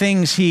some of the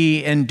things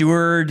he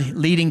endured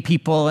leading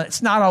people.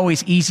 It's not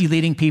always easy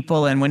leading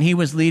people. And when he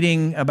was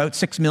leading about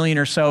 6 million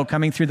or so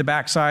coming through the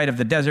backside of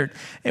the desert,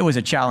 it was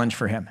a challenge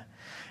for him.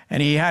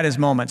 And he had his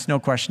moments,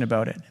 no question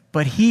about it.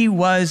 But he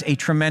was a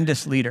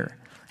tremendous leader.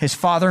 His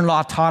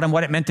father-in-law taught him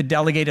what it meant to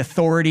delegate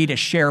authority, to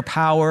share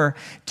power,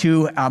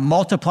 to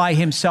multiply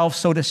himself,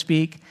 so to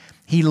speak.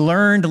 He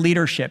learned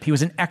leadership. He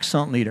was an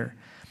excellent leader.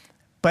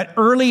 But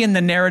early in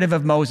the narrative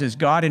of Moses,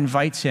 God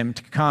invites him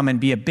to come and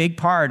be a big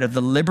part of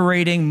the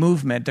liberating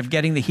movement of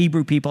getting the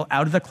Hebrew people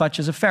out of the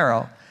clutches of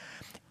Pharaoh.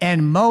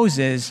 And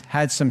Moses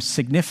had some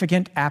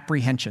significant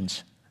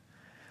apprehensions.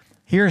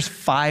 Here's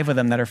 5 of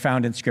them that are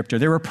found in Scripture.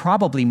 There were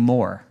probably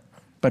more,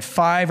 but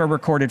 5 are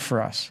recorded for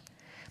us.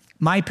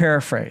 My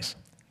paraphrase: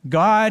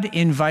 God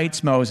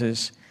invites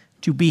Moses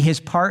to be his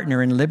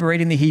partner in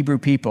liberating the Hebrew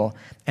people.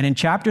 And in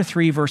chapter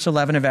 3, verse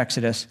 11 of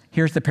Exodus,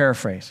 here's the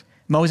paraphrase.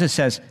 Moses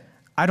says,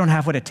 I don't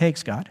have what it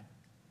takes, God.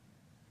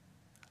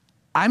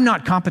 I'm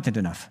not competent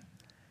enough.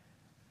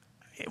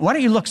 Why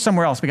don't you look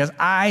somewhere else? Because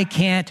I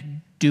can't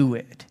do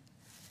it.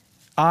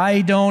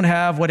 I don't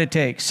have what it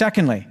takes.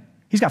 Secondly,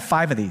 he's got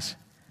 5 of these.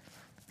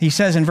 He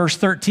says in verse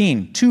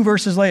 13, 2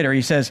 verses later,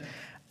 he says,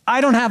 I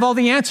don't have all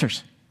the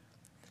answers.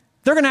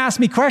 They're going to ask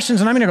me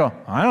questions and I'm going to go,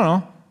 I don't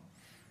know.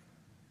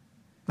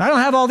 I don't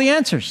have all the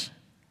answers.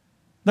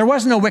 There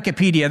was no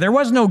Wikipedia. There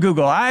was no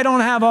Google. I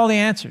don't have all the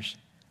answers.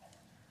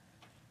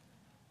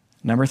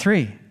 Number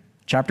 3,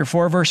 chapter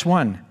 4, verse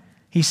 1.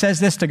 He says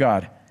this to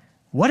God: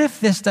 what if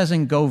this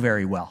doesn't go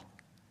very well?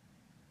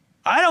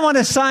 I don't want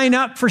to sign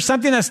up for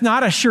something that's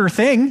not a sure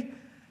thing.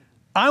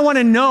 I want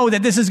to know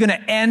that this is going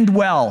to end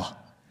well.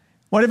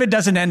 What if it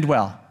doesn't end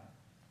well?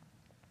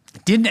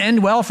 It didn't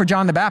end well for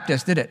John the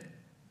Baptist, did it?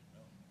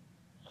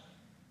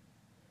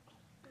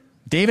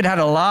 David had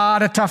a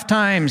lot of tough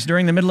times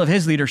during the middle of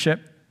his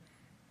leadership.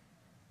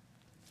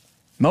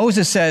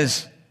 Moses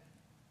says,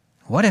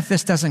 what if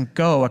this doesn't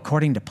go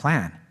according to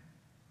plan?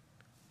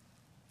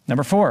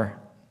 Number 4,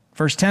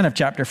 verse 10 of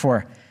chapter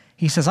 4.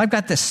 He says, I've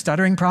got this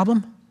stuttering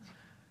problem.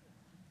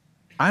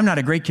 I'm not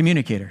a great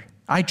communicator.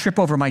 I trip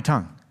over my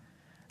tongue.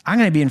 I'm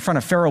going to be in front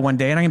of Pharaoh one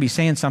day and I'm going to be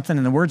saying something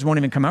and the words won't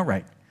even come out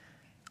right.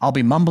 I'll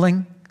be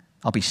mumbling.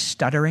 I'll be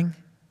stuttering.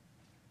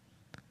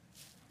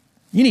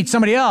 You need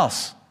somebody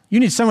else. You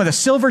need someone with a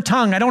silver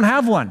tongue. I don't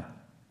have one.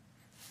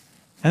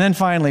 And then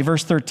finally,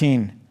 verse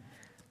 13.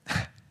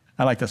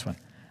 I like this one.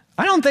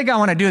 I don't think I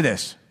want to do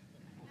this.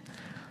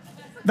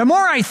 The more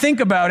I think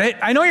about it,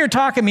 I know you're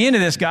talking me into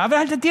this, God,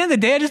 but at the end of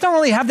the day, I just don't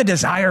really have the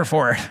desire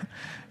for it.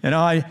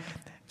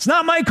 It's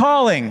not my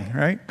calling,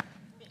 right?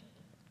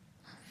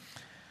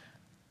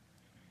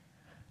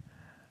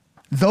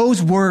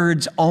 Those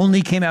words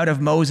only came out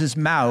of Moses'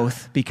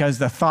 mouth because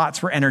the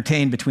thoughts were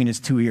entertained between his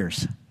two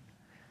ears.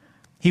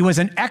 He was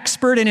an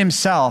expert in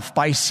himself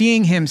by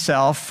seeing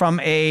himself from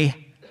a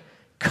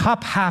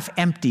cup half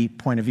empty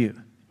point of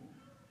view.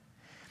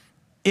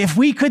 If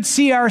we could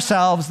see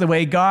ourselves the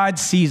way God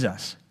sees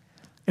us,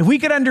 if we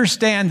could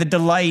understand the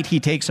delight he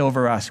takes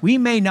over us, we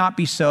may not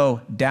be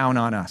so down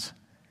on us.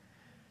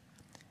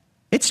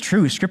 It's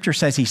true. Scripture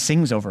says he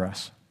sings over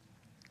us.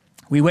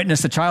 We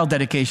witnessed a child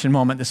dedication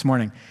moment this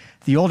morning.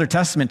 The Older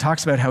Testament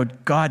talks about how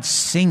God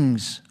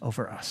sings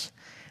over us.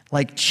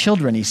 Like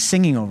children, he's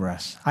singing over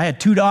us. I had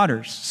 2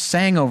 daughters,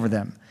 sang over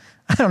them.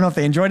 I don't know if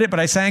they enjoyed it, but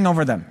I sang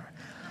over them.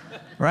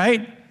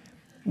 Right?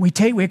 We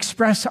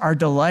express our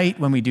delight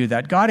when we do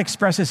that. God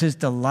expresses his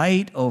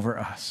delight over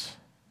us.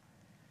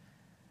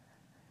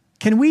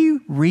 Can we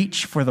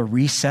reach for the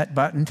reset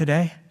button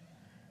today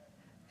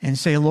and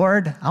say,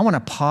 Lord, I want to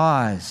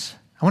pause.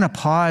 I want to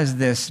pause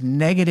this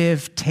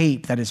negative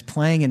tape that is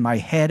playing in my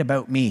head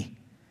about me.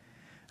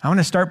 I want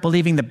to start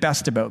believing the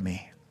best about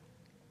me.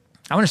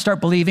 I want to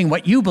start believing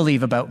what you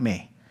believe about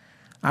me.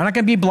 I'm not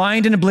going to be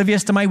blind and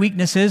oblivious to my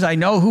weaknesses. I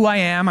know who I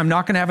am. I'm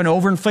not going to have an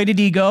overinflated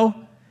ego.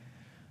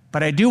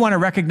 But I do want to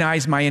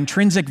recognize my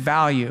intrinsic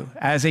value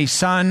as a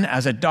son,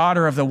 as a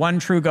daughter of the one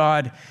true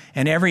God.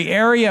 And every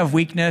area of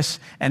weakness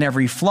and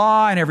every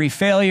flaw and every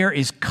failure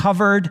is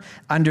covered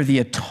under the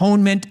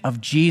atonement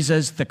of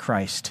Jesus the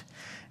Christ.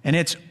 And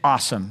it's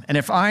awesome. And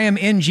if I am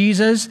in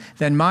Jesus,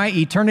 then my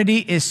eternity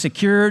is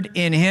secured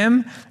in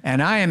him.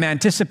 And I am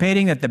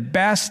anticipating that the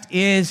best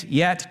is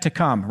yet to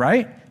come,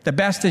 right? The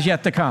best is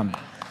yet to come.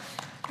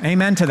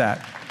 Amen to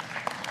that.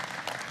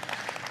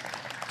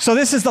 So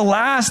this is the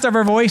last of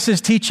our Voices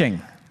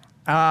teaching.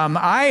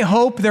 I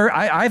hope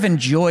I've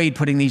enjoyed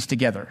putting these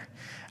together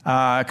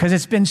because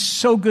it's been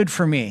so good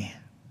for me.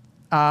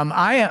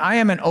 I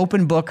am an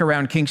open book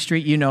around King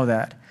Street. You know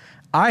that.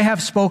 I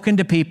have spoken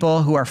to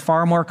people who are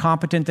far more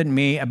competent than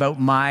me about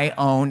my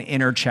own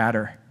inner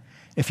chatter.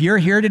 If you're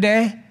here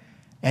today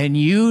and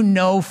you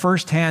know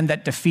firsthand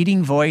that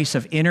defeating voice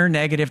of inner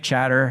negative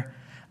chatter,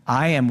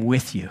 I am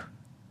with you.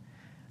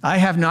 I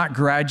have not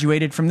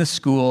graduated from the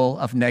school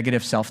of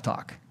negative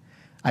self-talk.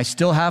 I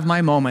still have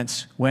my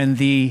moments when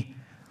the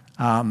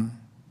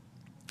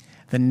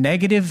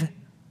negative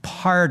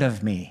part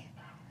of me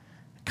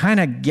kind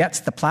of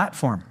gets the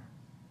platform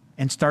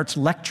and starts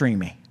lecturing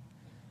me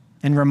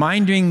and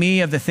reminding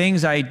me of the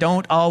things I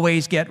don't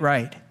always get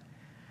right.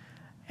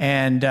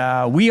 And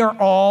we are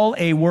all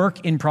a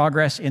work in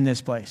progress in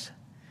this place.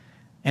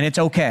 And it's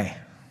okay,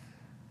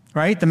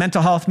 right? The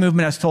mental health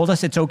movement has told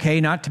us it's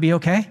okay not to be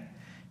okay.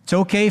 It's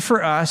okay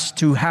for us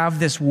to have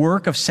this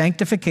work of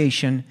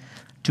sanctification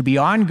to be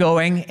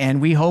ongoing, and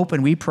we hope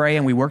and we pray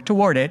and we work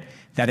toward it,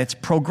 that it's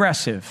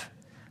progressive.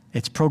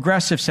 It's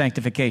progressive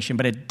sanctification,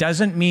 but it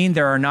doesn't mean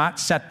there are not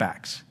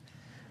setbacks.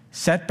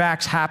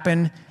 Setbacks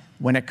happen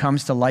when it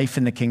comes to life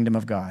in the kingdom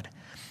of God.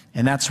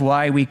 And that's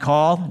why we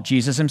call,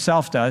 Jesus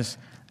himself does,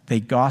 the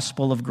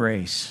gospel of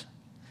grace.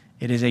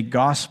 It is a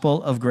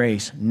gospel of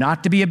grace,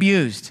 not to be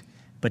abused,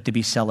 but to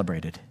be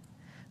celebrated.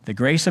 The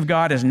grace of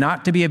God is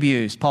not to be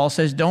abused. Paul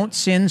says, don't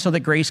sin so that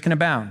grace can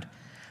abound.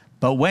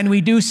 But when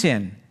we do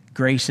sin,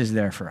 grace is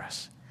there for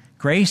us.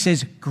 Grace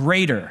is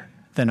greater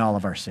than all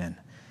of our sin.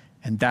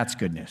 And that's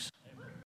good news.